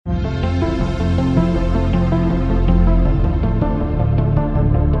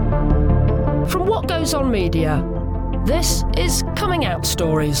Focus on Media. This is Coming Out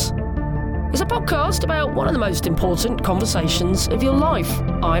Stories. It's a podcast about one of the most important conversations of your life.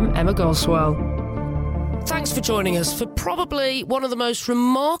 I'm Emma Goswell. Thanks for joining us for probably one of the most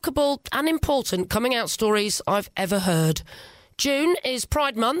remarkable and important coming out stories I've ever heard. June is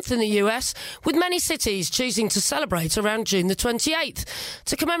Pride Month in the US, with many cities choosing to celebrate around June the 28th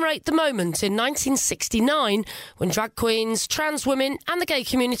to commemorate the moment in 1969 when drag queens, trans women and the gay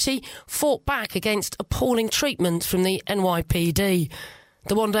community fought back against appalling treatment from the NYPD.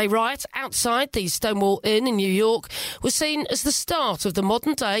 The one-day riot outside the Stonewall Inn in New York was seen as the start of the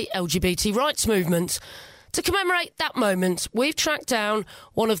modern-day LGBT rights movement. To commemorate that moment, we've tracked down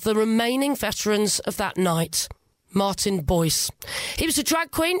one of the remaining veterans of that night, Martin Boyce. He was a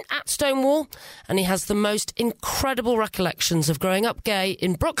drag queen at Stonewall, and he has the most incredible recollections of growing up gay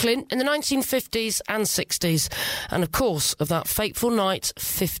in Brooklyn in the 1950s and 60s, and of course of that fateful night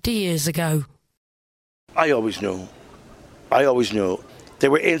 50 years ago. I always knew. There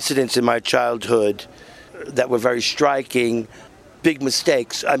were incidents in my childhood that were very striking, big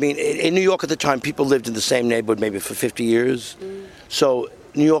mistakes. I mean, in New York at the time, people lived in the same neighborhood maybe for 50 years. So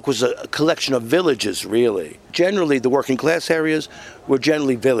New York was a collection of villages, really. Generally, the working class areas were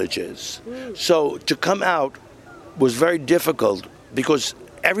generally villages. So to come out was very difficult because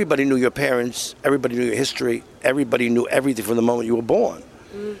everybody knew your parents, everybody knew your history, everybody knew everything from the moment you were born.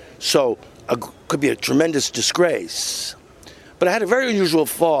 So it could be a tremendous disgrace. But I had a very unusual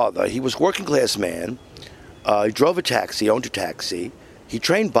father. He was a working class man. He drove a taxi, owned a taxi. He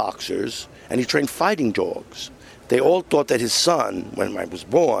trained boxers, and he trained fighting dogs. They all thought that his son, when I was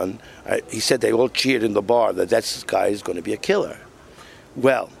born, he said they all cheered in the bar that this guy is going to be a killer.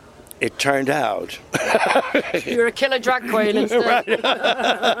 Well, it turned out... You're a killer drag queen instead. Right.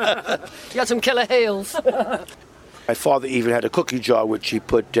 You got some killer heels. My father even had a cookie jar which he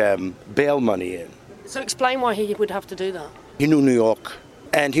put bail money in. So explain why he would have to do that. He knew New York,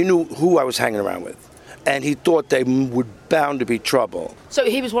 and he knew who I was hanging around with. And he thought they would bound to be trouble. So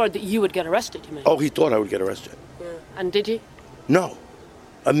he was worried that you would get arrested, you mean? Oh, he thought I would get arrested. Yeah. And did you? No.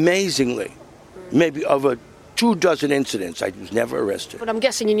 Amazingly. Maybe over 24 incidents, I was never arrested. But I'm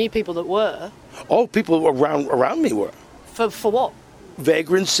guessing you knew people that were. Oh, people around me were. For what?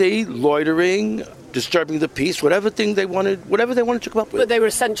 Vagrancy, loitering, disturbing the peace, whatever they wanted to come up with. But they were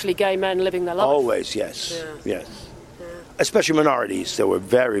essentially gay men living their life? Always, yes. Yeah. Yes. Yeah. Especially minorities. They were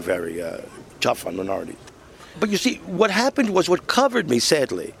very, very tough on minorities. But you see, what happened was what covered me,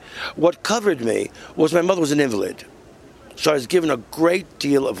 sadly. What covered me was my mother was an invalid. So I was given a great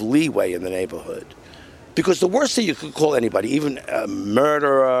deal of leeway in the neighborhood. Because the worst thing you could call anybody, even a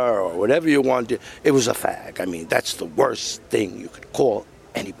murderer or whatever you wanted, it was a fag. I mean, that's the worst thing you could call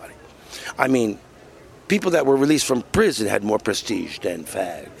anybody. I mean, people that were released from prison had more prestige than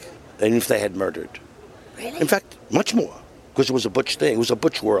fag, than if they had murdered. Really? In fact, much more, because it was a butch thing. It was a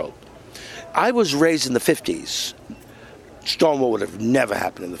butch world. I was raised in the 50s. Stonewall would have never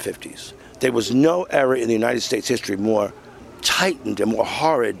happened in the 50s. There was no era in the United States history more tightened and more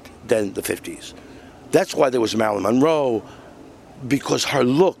horrid than the 50s. That's why there was Marilyn Monroe, because her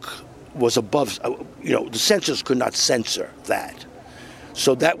look was above, the censors could not censor that.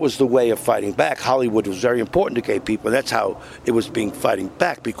 So that was the way of fighting back. Hollywood was very important to gay people, and that's how it was being fighting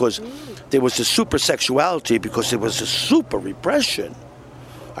back, because there was a super sexuality, because there was a super repression.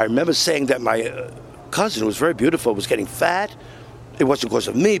 I remember saying that my cousin, who was very beautiful, was getting fat. It wasn't because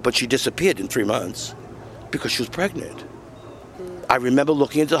of me, but she disappeared in 3 months because she was pregnant. I remember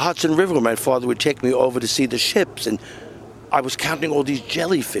looking into the Hudson River when my father would take me over to see the ships, and I was counting all these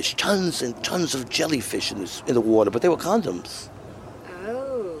jellyfish, tons and tons of jellyfish in the water, but they were condoms.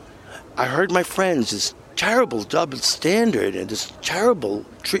 Oh. I heard my friends, this terrible double standard and this terrible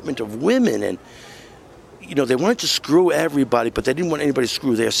treatment of women, and they wanted to screw everybody, but they didn't want anybody to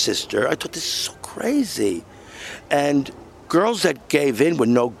screw their sister. I thought, this is so crazy. And girls that gave in were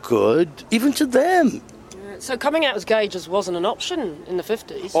no good, even to them. So coming out as gay just wasn't an option in the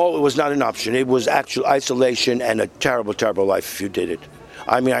 50s? Oh, it was not an option. It was actual isolation and a terrible, terrible life if you did it.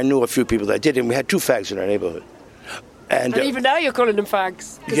 I mean, I knew a few people that did it, and we had 2 fags in our neighborhood. And even now you're calling them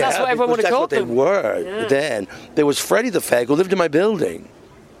fags, because that's what everyone would have called them. That's what they were then. There was Freddie the fag who lived in my building.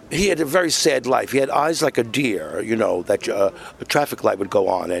 He had a very sad life. He had eyes like a deer, that a traffic light would go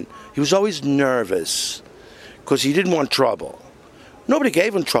on. And he was always nervous because he didn't want trouble. Nobody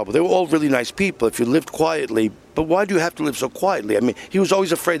gave him trouble. They were all really nice people if you lived quietly. But why do you have to live so quietly? I mean, he was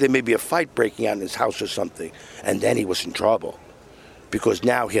always afraid there may be a fight breaking out in his house or something. And then he was in trouble because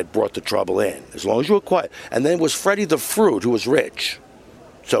now he had brought the trouble in, as long as you were quiet. And then it was Freddie the Fruit, who was rich.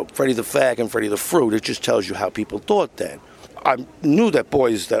 So Freddie the Fag and Freddie the Fruit, it just tells you how people thought then. I knew that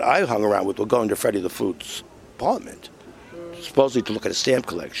boys that I hung around with were going to Freddie the Fruit's apartment, supposedly to look at a stamp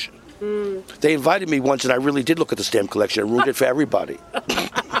collection. They invited me once, and I really did look at the stamp collection and ruined it for everybody.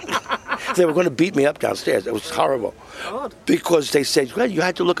 They were going to beat me up downstairs. It was horrible. God. Because they said, well, you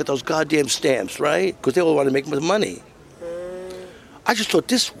had to look at those goddamn stamps, right? Because they all want to make money. I just thought,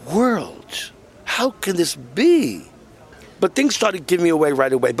 this world, how can this be? But things started giving me away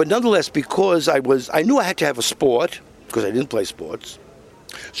right away. But nonetheless, because I knew I had to have a sport, because I didn't play sports.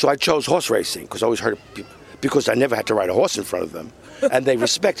 So I chose horse racing, because I always heard of people, because I never had to ride a horse in front of them. And they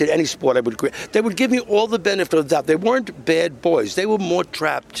respected any sport I would agree. They would give me all the benefit of the doubt. They weren't bad boys. They were more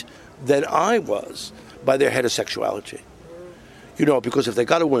trapped than I was by their heterosexuality. You know, because if they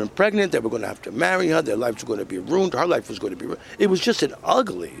got a woman pregnant, they were going to have to marry her. Their lives were going to be ruined. Her life was going to be ruined. It was just an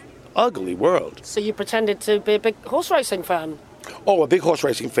ugly, ugly world. So you pretended to be a big horse racing fan? Oh, a big horse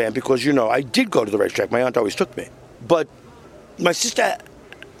racing fan, because, you know, I did go to the racetrack. My aunt always took me. But my sister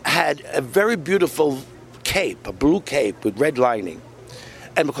had a very beautiful cape, a blue cape with red lining.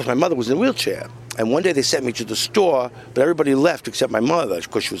 And because my mother was in a wheelchair. And one day they sent me to the store, but everybody left except my mother,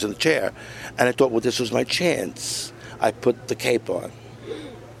 because she was in the chair. And I thought, well, this was my chance. I put the cape on.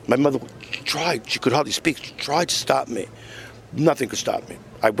 My mother tried, she could hardly speak, she tried to stop me. Nothing could stop me.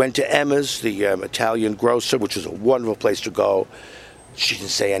 I went to Emma's, the Italian grocer, which was a wonderful place to go. She didn't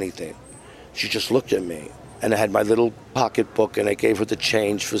say anything. She just looked at me. And I had my little pocketbook, and I gave her the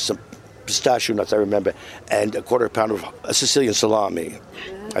change for some pistachio nuts, I remember, and a quarter pound of a Sicilian salami.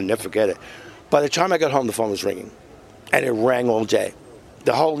 I'll never forget it. By the time I got home, the phone was ringing. And it rang all day.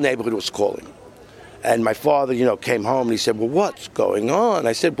 The whole neighborhood was calling. And my father, you know, came home and he said, well, what's going on?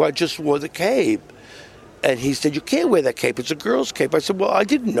 I said, well, I just wore the cape. And he said, you can't wear that cape. It's a girl's cape. I said, well, I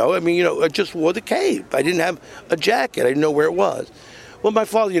didn't know. I mean, you know, I just wore the cape. I didn't have a jacket. I didn't know where it was. Well, my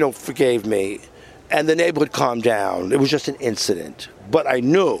father, you know, forgave me. And the neighborhood calmed down. It was just an incident. But I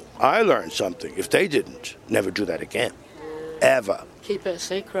knew, I learned something. If they didn't, never do that again. Ever. Keep it a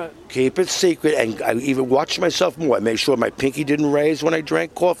secret. Keep it secret. And I even watched myself more. I made sure my pinky didn't raise when I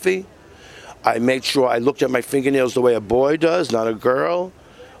drank coffee. I made sure I looked at my fingernails the way a boy does, not a girl.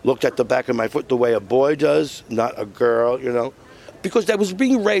 Looked at the back of my foot the way a boy does, not a girl, you know. Because I was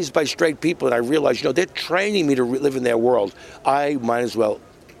being raised by straight people, and I realized, you know, they're training me to live in their world. I might as well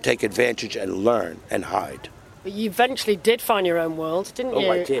take advantage and learn and hide. But you eventually did find your own world, didn't you?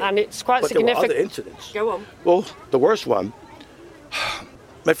 Oh, I did. And it's quite but significant. There were other incidents. Go on. Well, the worst one,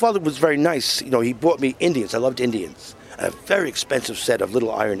 my father was very nice. You know, he bought me Indians. I loved Indians. A very expensive set of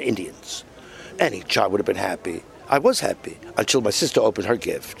little iron Indians. Any child would have been happy. I was happy until my sister opened her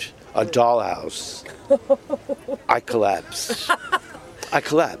gift, a dollhouse. I collapsed.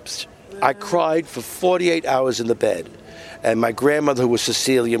 I cried for 48 hours in the bed. And my grandmother, who was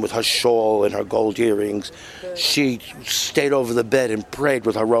Sicilian with her shawl and her gold earrings, she stayed over the bed and prayed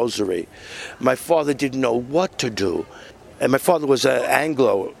with her rosary. My father didn't know what to do. And my father was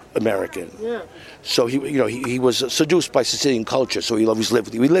Anglo-American. Yeah. So he was seduced by Sicilian culture, so he always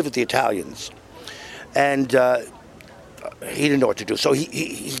lived with the Italians. And he didn't know what to do. So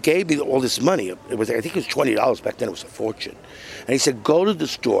he gave me all this money. I think it was $20 back then. It was a fortune. And he said, go to the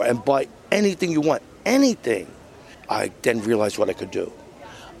store and buy anything you want, anything. I then realized what I could do.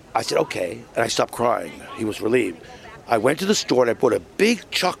 I said, okay, and I stopped crying. He was relieved. I went to the store and I bought a big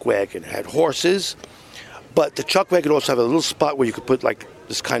chuck wagon. It had horses, but the chuck wagon also had a little spot where you could put like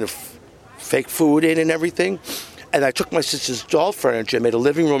this kind of fake food in and everything. And I took my sister's doll furniture, made a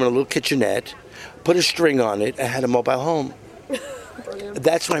living room and a little kitchenette, put a string on it, and had a mobile home.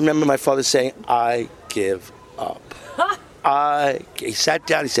 That's when I remember my father saying, I give up. He sat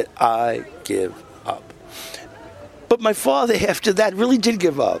down, he said, I give up. But my father, after that, really did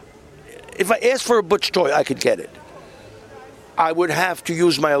give up. If I asked for a Butch toy, I could get it. I would have to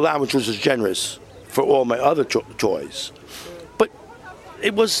use my allowance, which was generous, for all my other toys. But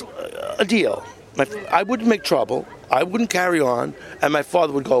it was a deal. I wouldn't make trouble, I wouldn't carry on, and my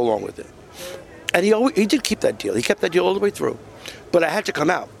father would go along with it. And he did keep that deal. He kept that deal all the way through. But I had to come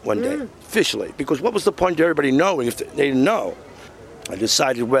out one day, officially, because what was the point of everybody knowing if they didn't know? I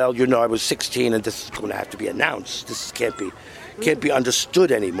decided, well, you know, I was 16 and this is going to have to be announced. This can't be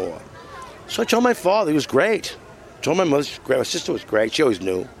understood anymore. So I told my father, he was great. I told my sister was great. She always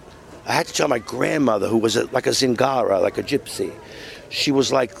knew. I had to tell my grandmother, who was like a Zingara, like a gypsy. She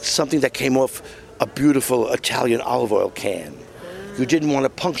was like something that came off a beautiful Italian olive oil can. You didn't want to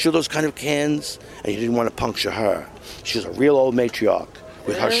puncture those kind of cans, and you didn't want to puncture her. She was a real old matriarch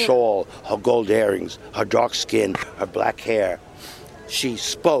with her shawl, her gold earrings, her dark skin, her black hair. She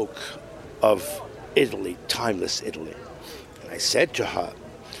spoke of Italy, timeless Italy. And I said to her,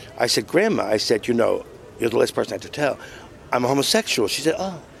 I said, Grandma, I said, you know, you're the last person I had to tell. I'm a homosexual. She said,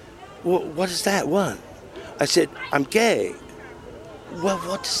 oh, well, what is that? What? I said, I'm gay. Well,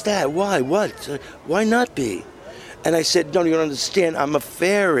 what is that? Why? What? Why not be? And I said, no, you don't understand. I'm a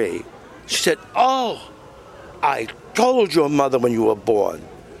fairy. She said, oh, I told your mother when you were born.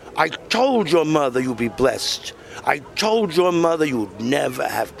 I told your mother you'd be blessed. I told your mother you'd never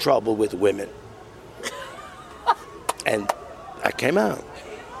have trouble with women. And I came out.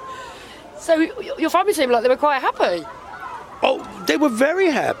 So your family seemed like they were quite happy. Oh, they were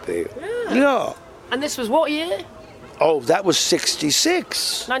very happy. Yeah. And this was what year? Oh, that was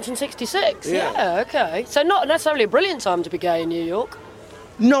 66. 1966? Yeah. Yeah, okay. So not necessarily a brilliant time to be gay in New York.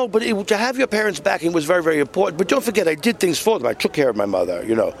 No, but to have your parents' backing was very, very important. But don't forget, I did things for them. I took care of my mother,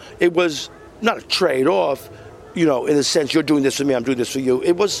 you know. It was not a trade-off, you know, in the sense you're doing this for me, I'm doing this for you.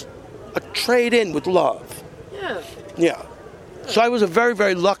 It was a trade-in with love. Yeah. Yeah. So I was very,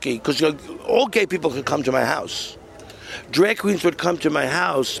 very lucky because all gay people could come to my house. Drag queens would come to my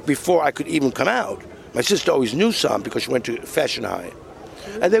house before I could even come out. My sister always knew some because she went to Fashion High.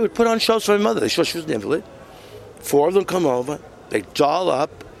 And they would put on shows for my mother. They saw she was an invalid. 4 of them come over. They'd doll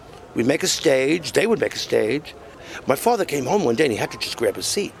up. We'd make a stage. They would make a stage. My father came home one day and he had to just grab a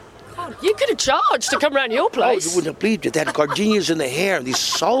seat. God, you could have charged to come around your place. Oh, you wouldn't have believed it. They had gardenias in the hair and these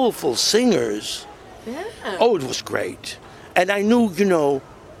soulful singers. Yeah. Oh, it was great. And I knew, you know,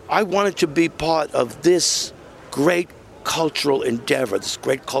 I wanted to be part of this great cultural endeavor, this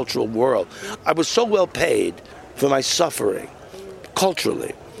great cultural world. I was so well paid for my suffering,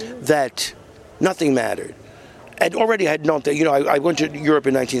 culturally, that nothing mattered. And already I had known that, you know, I went to Europe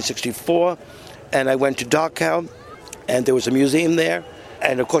in 1964, and I went to Dachau, and there was a museum there.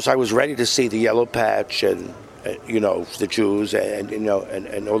 And of course I was ready to see the yellow patch and you know, the Jews and you know,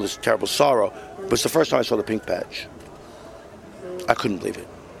 and all this terrible sorrow. But it was the first time I saw the pink patch. I couldn't believe it.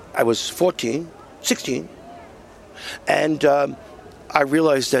 I was 16, and I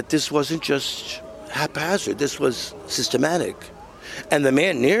realized that this wasn't just haphazard, this was systematic. And the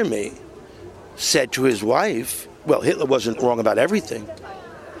man near me said to his wife, well, Hitler wasn't wrong about everything.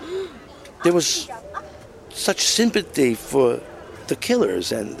 There was such sympathy for the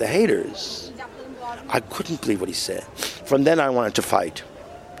killers and the haters. I couldn't believe what he said. From then I wanted to fight.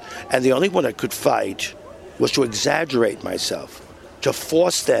 And the only one I could fight was to exaggerate myself, to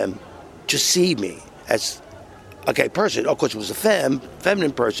force them to see me as a gay person. Of course, it was a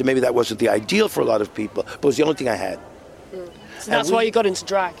feminine person. Maybe that wasn't the ideal for a lot of people, but it was the only thing I had. So that's why you got into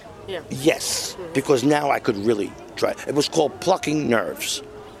drag? Yeah. Yes, because now I could really try. It was called plucking nerves.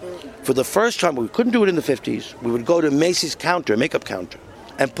 For the first time, we couldn't do it in the 50s. We would go to Macy's counter, makeup counter,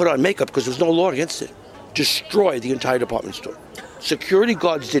 and put on makeup because there was no law against it. Destroy the entire department store. Security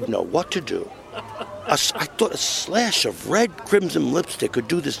guards didn't know what to do. I thought a slash of red crimson lipstick could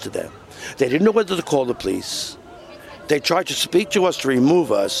do this to them. They didn't know whether to call the police. They tried to speak to us to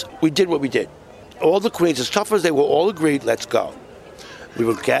remove us. We did what we did. All the queens, as tough as they were, all agreed, let's go. We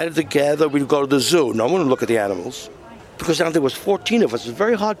would gather together, we'd go to the zoo. No one would look at the animals. Because now there was 14 of us. It's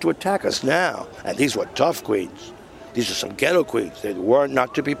very hard to attack us now. And these were tough queens. These are some ghetto queens. They weren't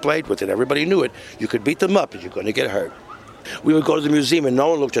not to be played with, and everybody knew it. You could beat them up, and you're going to get hurt. We would go to the museum, and no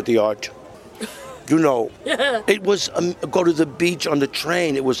one looked at the art. You know, it was go to the beach on the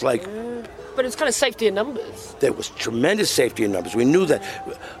train. It was like... But it's kind of safety in numbers. There was tremendous safety in numbers. We knew that.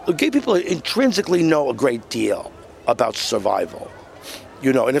 Gay people intrinsically know a great deal about survival.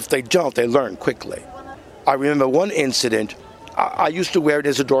 You know, and if they don't, they learn quickly. I remember one incident. I used to wear an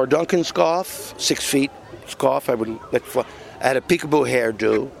Isadora Duncan scarf, 6 feet scarf. I had a peekaboo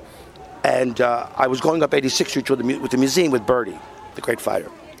hairdo, and I was going up 86th Street with the museum with Bertie, the great fighter.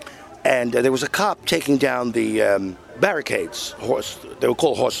 And there was a cop taking down the barricades. They were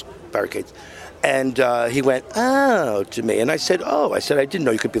called horse barricades. And he went, oh, to me. And I said, I didn't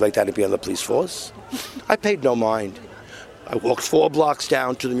know you could be like that and be on the police force. I paid no mind. I walked 4 blocks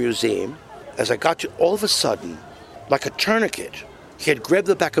down to the museum. As I got to, all of a sudden, like a tourniquet, he had grabbed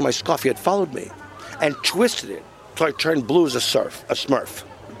the back of my scarf. He had followed me and twisted it till I turned blue as a smurf,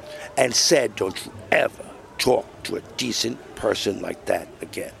 and said, don't you ever talk to a decent person like that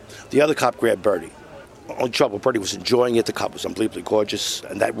again. The other cop grabbed Bertie. Only trouble, Bertie was enjoying it. The cop was unbelievably gorgeous,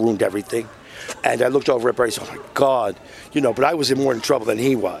 and that ruined everything. And I looked over at Bertie and said, oh my God, but I was in more trouble than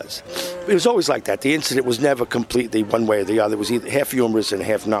he was. It was always like that. The incident was never completely one way or the other. It was either half humorous and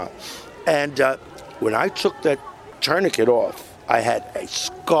half not. And when I took that tourniquet off, I had a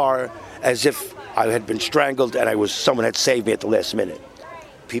scar as if I had been strangled and someone had saved me at the last minute.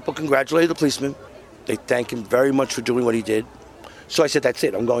 People congratulated the policeman. They thanked him very much for doing what he did. So I said, that's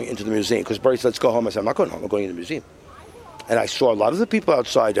it, I'm going into the museum. Because Bertie said, let's go home. I said, I'm not going home, I'm going into the museum. And I saw a lot of the people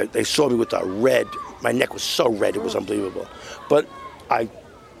outside, they saw me with a red My neck was so red, it was unbelievable. But I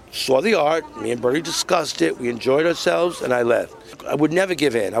saw the art, me and Bertie discussed it, we enjoyed ourselves, and I left. I would never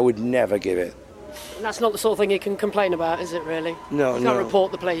give in. And that's not the sort of thing you can complain about, is it, really? No, you can't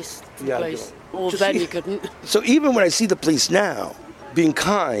report the police to the police. Or then you couldn't. So even when I see the police now being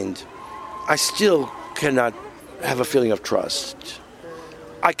kind, I still cannot have a feeling of trust.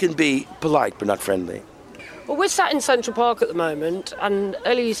 I can be polite but not friendly. Well, we're sat in Central Park at the moment, and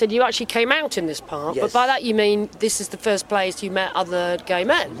earlier you said you actually came out in this park, yes. But by that you mean this is the first place you met other gay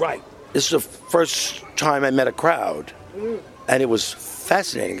men? Right. This is the first time I met a crowd, and it was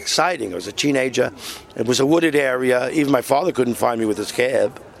fascinating, exciting. I was a teenager. It was a wooded area. Even my father couldn't find me with his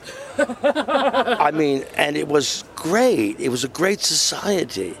cab. I mean, and it was great. It was a great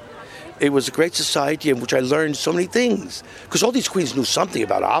society. It was a great society in which I learned so many things, because all these queens knew something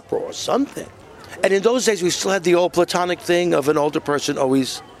about opera or something. And in those days, we still had the old platonic thing of an older person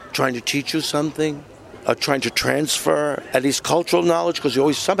always trying to teach you something, trying to transfer at least cultural knowledge,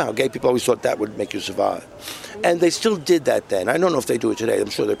 because somehow gay people always thought that would make you survive. And they still did that then. I don't know if they do it today. I'm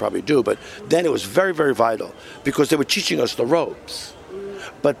sure they probably do. But then it was very, very vital, because they were teaching us the ropes.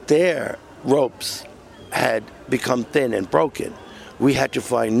 But their ropes had become thin and broken. We had to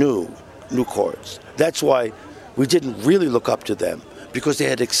find new chords. That's why we didn't really look up to them, because they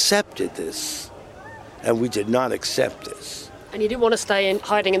had accepted this. And we did not accept this. And you didn't want to stay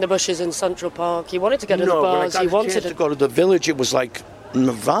hiding in the bushes in Central Park. You wanted to go to the bars. No, when I got a chance to go to the Village, it was like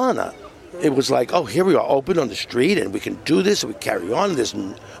nirvana. It was like, oh, here we are open on the street, and we can do this, and we carry on. There's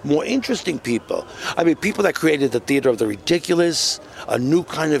more interesting people. I mean, people that created the theater of the ridiculous, a new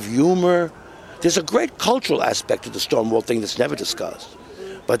kind of humor. There's a great cultural aspect to the Stonewall thing that's never discussed.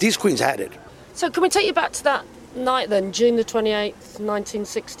 But these queens had it. So can we take you back to that night then, June the 28th,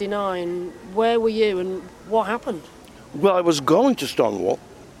 1969? Where were you and what happened? Well, I was going to Stonewall.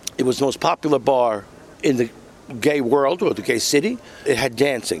 It was the most popular bar in the gay world, or the gay city. It had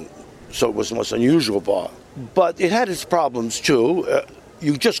dancing, so it was the most unusual bar. But it had its problems, too.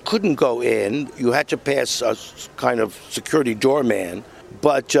 You just couldn't go in. You had to pass a kind of security doorman.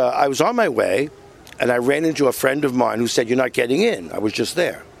 But I was on my way, and I ran into a friend of mine who said, "You're not getting in." I was just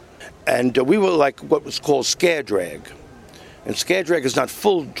there. And we were like what was called scare drag. And scare drag is not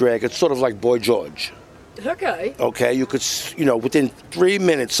full drag. It's sort of like Boy George. Okay. Okay, you could, within 3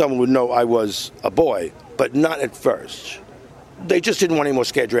 minutes, someone would know I was a boy, but not at first. They just didn't want any more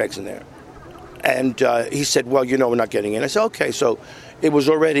scare drags in there. And he said, well, we're not getting in. I said, okay. So it was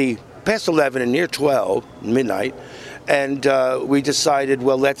already past 11 and near 12, midnight. And we decided,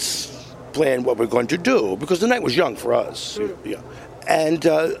 well, let's plan what we're going to do, because the night was young for us. Yeah. And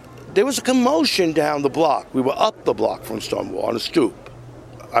there was a commotion down the block. We were up the block from Stonewall on a stoop.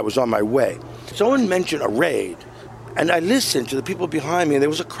 I was on my way. Someone mentioned a raid, and I listened to the people behind me, and there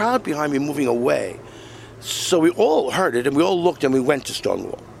was a crowd behind me moving away. So we all heard it, and we all looked, and we went to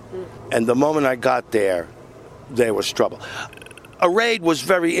Stonewall. And the moment I got there was trouble. A raid was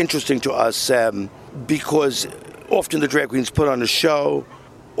very interesting to us because often the drag queens put on a show,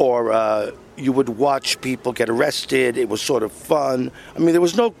 or you would watch people get arrested. It was sort of fun. I mean, there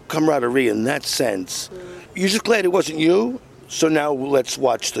was no camaraderie in that sense. You're just glad it wasn't you, so now let's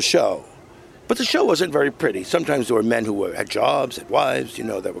watch the show. But the show wasn't very pretty. Sometimes there were men who had jobs, had wives,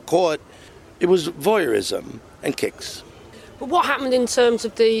 that were caught. It was voyeurism and kicks. But what happened in terms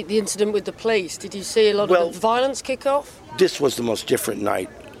of the incident with the police? Did you see a lot of violence kick off? This was the most different night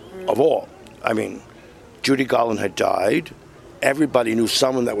of all. I mean, Judy Garland had died. Everybody knew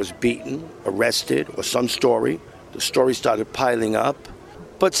someone that was beaten, arrested, or some story. The story started piling up.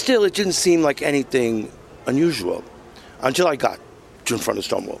 But still, it didn't seem like anything unusual until I got to in front of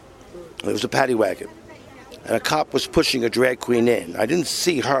Stonewall. There was a paddy wagon, and a cop was pushing a drag queen in. I didn't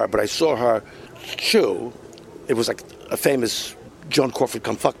see her, but I saw her shoe. It was like a famous Joan Crawford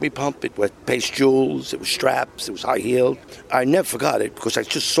Come Fuck Me pump. It was paste jewels, it was straps, it was high-heeled. I never forgot it because I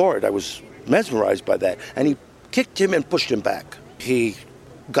just saw it. I was mesmerized by that. And he kicked him and pushed him back. He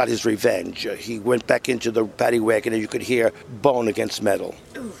got his revenge. He went back into the paddy wagon, and you could hear bone against metal.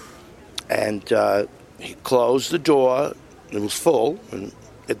 And he closed the door. It was full, and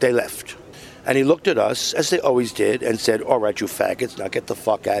they left. And he looked at us, as they always did, and said, all right, you faggots, now get the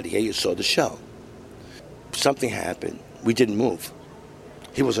fuck out of here. You saw the show. Something happened. We didn't move.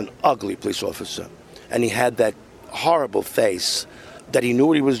 He was an ugly police officer, and he had that horrible face that he knew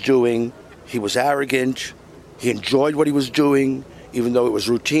what he was doing. He was arrogant. He enjoyed what he was doing, even though it was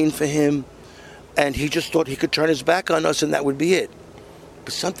routine for him. And he just thought he could turn his back on us, and that would be it.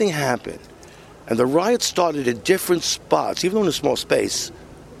 But something happened. And the riot started in different spots, even though in a small space,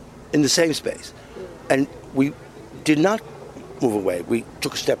 in the same space. And we did not move away. We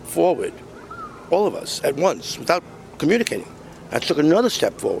took a step forward. all of us, at once, without communicating. I took another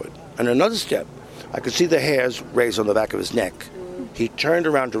step forward, and another step. I could see the hairs raised on the back of his neck. He turned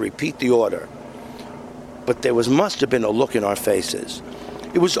around to repeat the order, but there must have been a look in our faces.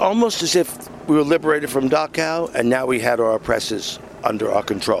 It was almost as if we were liberated from Dachau, and now we had our oppressors under our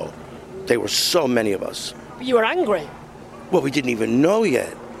control. There were so many of us. You were angry? Well, we didn't even know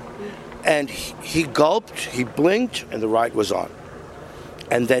yet. And he gulped, he blinked, and the riot was on.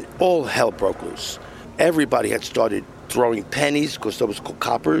 And then all hell broke loose. Everybody had started throwing pennies, because those were called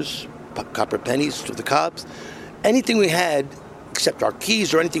coppers, copper pennies to the cops. Anything we had, except our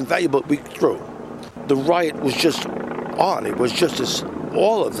keys or anything valuable, we threw. The riot was just on. It was just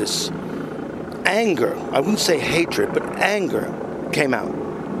all of this anger, I wouldn't say hatred, but anger came out.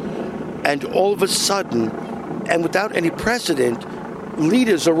 And all of a sudden, and without any precedent,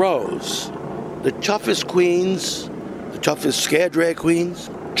 leaders arose. The toughest queens, the toughest scare drag queens,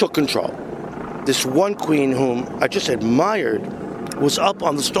 took control. This one queen whom I just admired was up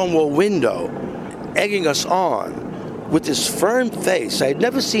on the Stonewall window, egging us on with this firm face. I had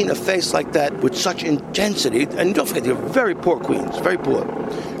never seen a face like that with such intensity. And don't forget, they were very poor queens, very poor.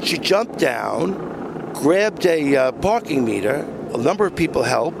 She jumped down, grabbed a parking meter. A number of people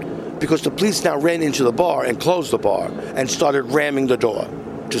helped, because the police now ran into the bar and closed the bar and started ramming the door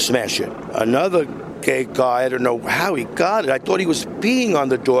to smash it. Another gay guy, I don't know how he got it. I thought he was peeing on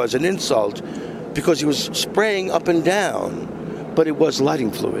the door as an insult because he was spraying up and down, but it was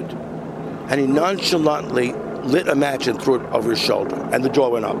lighting fluid. And he nonchalantly lit a match and threw it over his shoulder, and the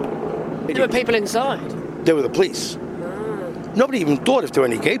door went up. There were people inside? They were the police. Nobody even thought if there were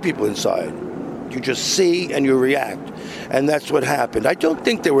any gay people inside. You just see and you react. And that's what happened. I don't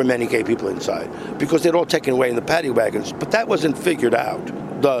think there were many gay people inside, because they'd all taken away in the paddy wagons, but that wasn't figured out.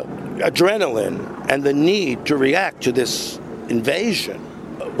 The adrenaline and the need to react to this invasion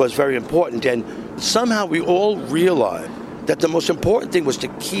was very important, and somehow we all realized that the most important thing was to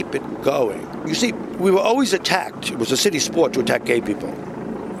keep it going. You see, we were always attacked. It was a city sport to attack gay people.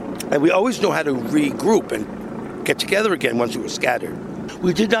 And we always knew how to regroup and get together again once we were scattered.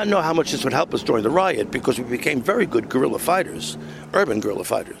 We did not know how much this would help us during the riot, because we became very good guerrilla fighters, urban guerrilla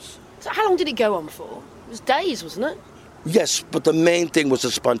fighters. So how long did it go on for? It was days, wasn't it? Yes, but the main thing was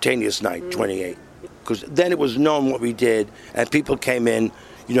a spontaneous night, 28. Because then it was known what we did, and people came in,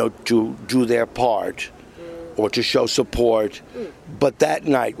 to do their part or to show support. But that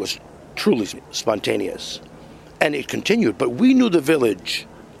night was truly spontaneous. And it continued. But we knew the village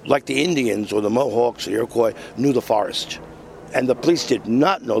like the Indians or the Mohawks or the Iroquois knew the forest. And the police did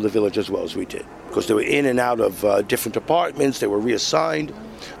not know the village as well as we did, because they were in and out of different departments. They were reassigned.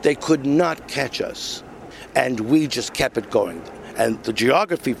 They could not catch us. And we just kept it going. And the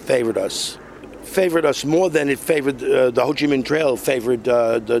geography favored us more than it favored the Ho Chi Minh Trail favored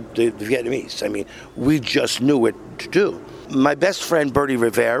the Vietnamese. I mean, we just knew what to do. My best friend, Bertie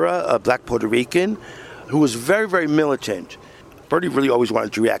Rivera, a black Puerto Rican, who was very, very militant. Bertie really always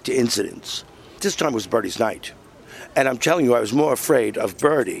wanted to react to incidents. This time was Bertie's night. And I'm telling you, I was more afraid of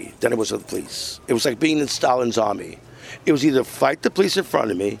Bertie than I was of the police. It was like being in Stalin's army. It was either fight the police in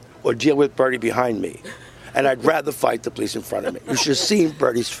front of me or deal with Bertie behind me. And I'd rather fight the police in front of me. You should have seen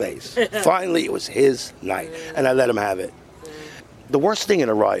Bertie's face. Finally, it was his night, and I let him have it. The worst thing in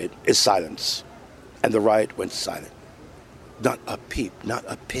a riot is silence. And the riot went silent. Not a peep, not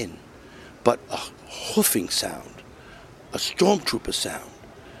a pin, but a hoofing sound, a stormtrooper sound.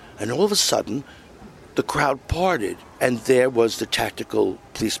 And all of a sudden, the crowd parted, and there was the tactical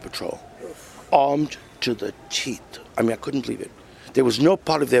police patrol, armed to the teeth. I mean, I couldn't believe it. There was no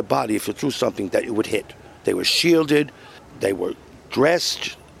part of their body, if you threw something, that it would hit. They were shielded, they were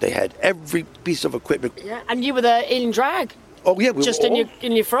dressed, they had every piece of equipment. Yeah, and you were there in drag. Oh, yeah. We just were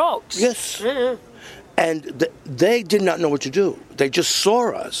in your frocks. Yes. Yeah. And they did not know what to do. They just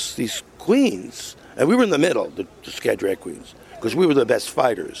saw us, these queens. And we were in the middle, the scared drag queens, because we were the best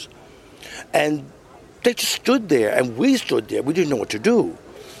fighters. And they just stood there, and we stood there. We didn't know what to do.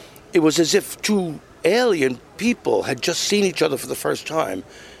 It was as if two alien people had just seen each other for the first time.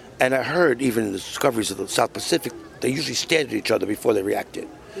 And I heard, even in the discoveries of the South Pacific, they usually stared at each other before they reacted.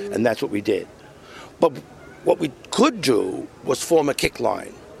 And that's what we did. But what we could do was form a kick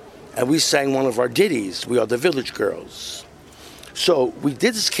line. And we sang one of our ditties, We Are the Village Girls. So we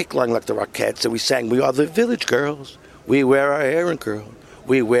did this kick line like the Rockettes, and we sang, We are the village girls. We wear our hair in curl.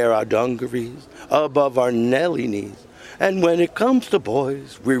 We wear our dungarees above our Nelly knees. And when it comes to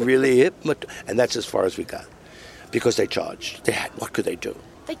boys, we really hypnotize. And that's as far as we got. Because they charged. What could they do?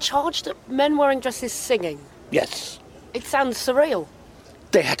 They charged at men wearing dresses singing? Yes. It sounds surreal.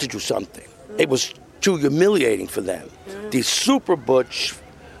 They had to do something. It was too humiliating for them. These super butch,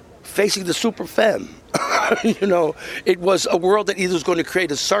 facing the super femme. You know, it was a world that either was going to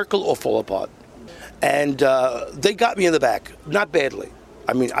create a circle or fall apart. And they got me in the back, not badly.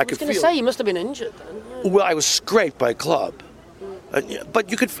 I mean, I could feel. I was going to say, you must have been injured then. Well, I was scraped by a club. But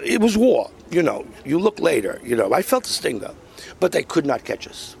it was war, you know. You look later, you know. I felt the sting, though. But they could not catch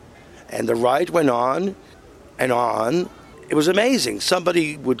us. And the riot went on and on. It was amazing.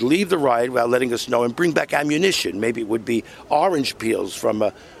 Somebody would leave the riot without letting us know and bring back ammunition. Maybe it would be orange peels from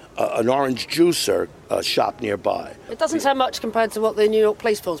an orange juicer shop nearby. It doesn't sound much compared to what the New York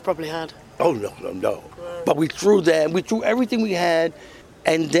police force probably had. Oh, no. But we threw everything we had,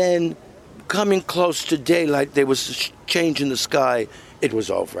 and then coming close to daylight, there was a change in the sky. It was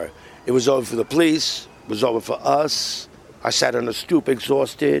over. It was over for the police. It was over for us. I sat on a stoop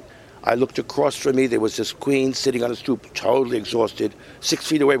exhausted. I looked across from me. There was this queen sitting on a stoop, totally exhausted. 6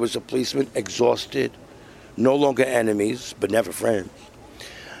 feet away was a policeman, exhausted. No longer enemies, but never friends.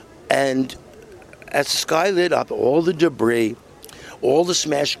 And as the sky lit up, all the debris, all the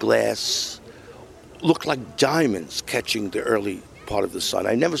smashed glass looked like diamonds catching the early part of the sun.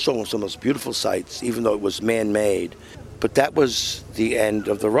 I never saw one of the most beautiful sights, even though it was man-made. But that was the end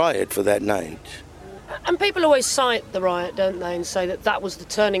of the riot for that night. And people always cite the riot, don't they, and say that that was the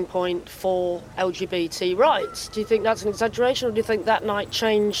turning point for LGBT rights. Do you think that's an exaggeration, or do you think that night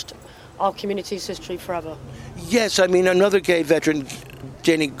changed our community's history forever? Yes, I mean, another gay veteran,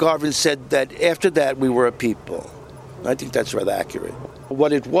 Jenny Garvin, said that after that we were a people. I think that's rather accurate.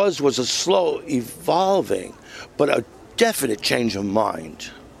 What it was a slow evolving, but a definite change of mind.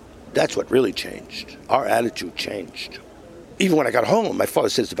 That's what really changed. Our attitude changed. Even when I got home, my father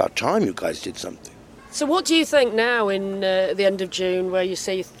said, it's about time you guys did something. So what do you think now in the end of June, where you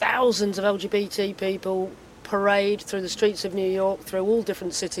see thousands of LGBT people parade through the streets of New York, through all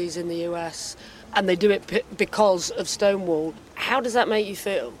different cities in the US, and they do it because of Stonewall? How does that make you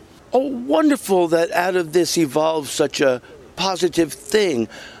feel? Oh, wonderful that out of this evolved such a positive thing.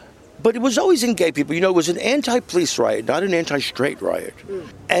 But it was always in gay people. You know, it was an anti-police riot, not an anti-straight riot.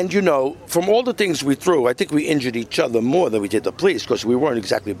 And, you know, from all the things we threw, I think we injured each other more than we did the police, because we weren't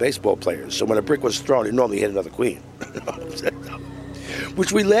exactly baseball players. So when a brick was thrown, it normally hit another queen.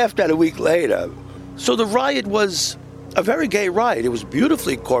 Which we laughed at a week later. So the riot was a very gay riot. It was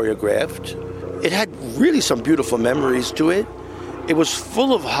beautifully choreographed. It had really some beautiful memories to it. It was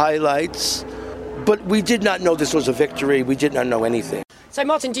full of highlights. But we did not know this was a victory. We did not know anything. So,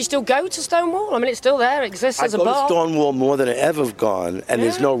 Martin, do you still go to Stonewall? I mean, it's still there, it exists as a bar. I go to Stonewall more than I ever have gone, and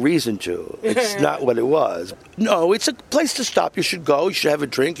there's no reason to. It's not what it was. No, it's a place to stop. You should go, you should have a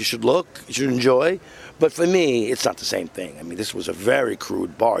drink, you should look, you should enjoy. But for me, it's not the same thing. I mean, this was a very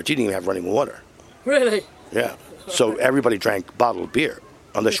crude bar. It didn't even have running water. Really? Yeah. So everybody drank bottled beer,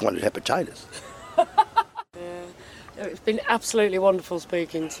 unless you wanted hepatitis. It's been absolutely wonderful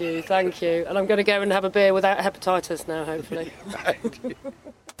speaking to you. Thank you. And I'm going to go and have a beer without hepatitis now, hopefully. Right.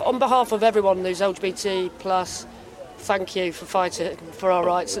 On behalf of everyone who's LGBT+, thank you for fighting for our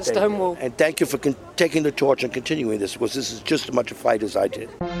rights at Stonewall. And thank you for taking the torch and continuing this, because this is just as much a fight as I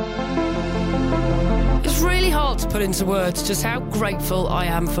did. It's really hard to put into words just how grateful I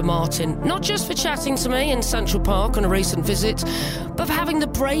am for Martin. Not just for chatting to me in Central Park on a recent visit, but for having the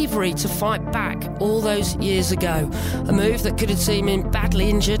bravery to fight back all those years ago. A move that could have seen him badly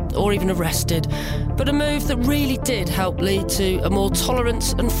injured or even arrested, but a move that really did help lead to a more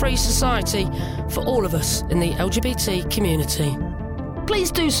tolerant and free society for all of us in the LGBT community.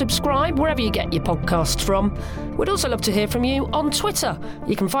 Please do subscribe wherever you get your podcasts from. We'd also love to hear from you on Twitter.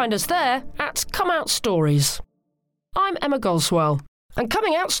 You can find us there at Come Out Stories. I'm Emma Goswell, and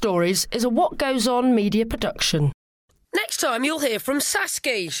Coming Out Stories is a What Goes On media production. Next time you'll hear from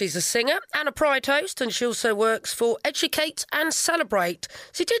Saskia. She's a singer and a Pride host, and she also works for Educate and Celebrate.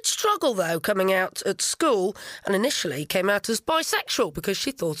 She did struggle, though, coming out at school, and initially came out as bisexual because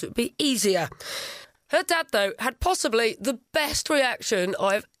she thought it would be easier. Her dad, though, had possibly the best reaction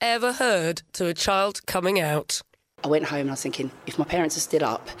I've ever heard to a child coming out. I went home and I was thinking, if my parents are still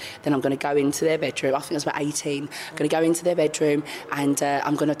up, then I'm going to go into their bedroom. I think I was about 18. I'm going to go into their bedroom and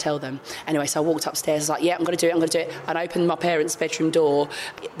I'm going to tell them. Anyway, so I walked upstairs. I was like, yeah, I'm going to do it. And I opened my parents' bedroom door.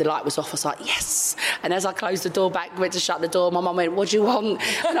 The light was off. I was like, yes. And as I closed the door back, went to shut the door, my mum went, what do you want?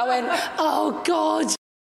 And I went, oh, God.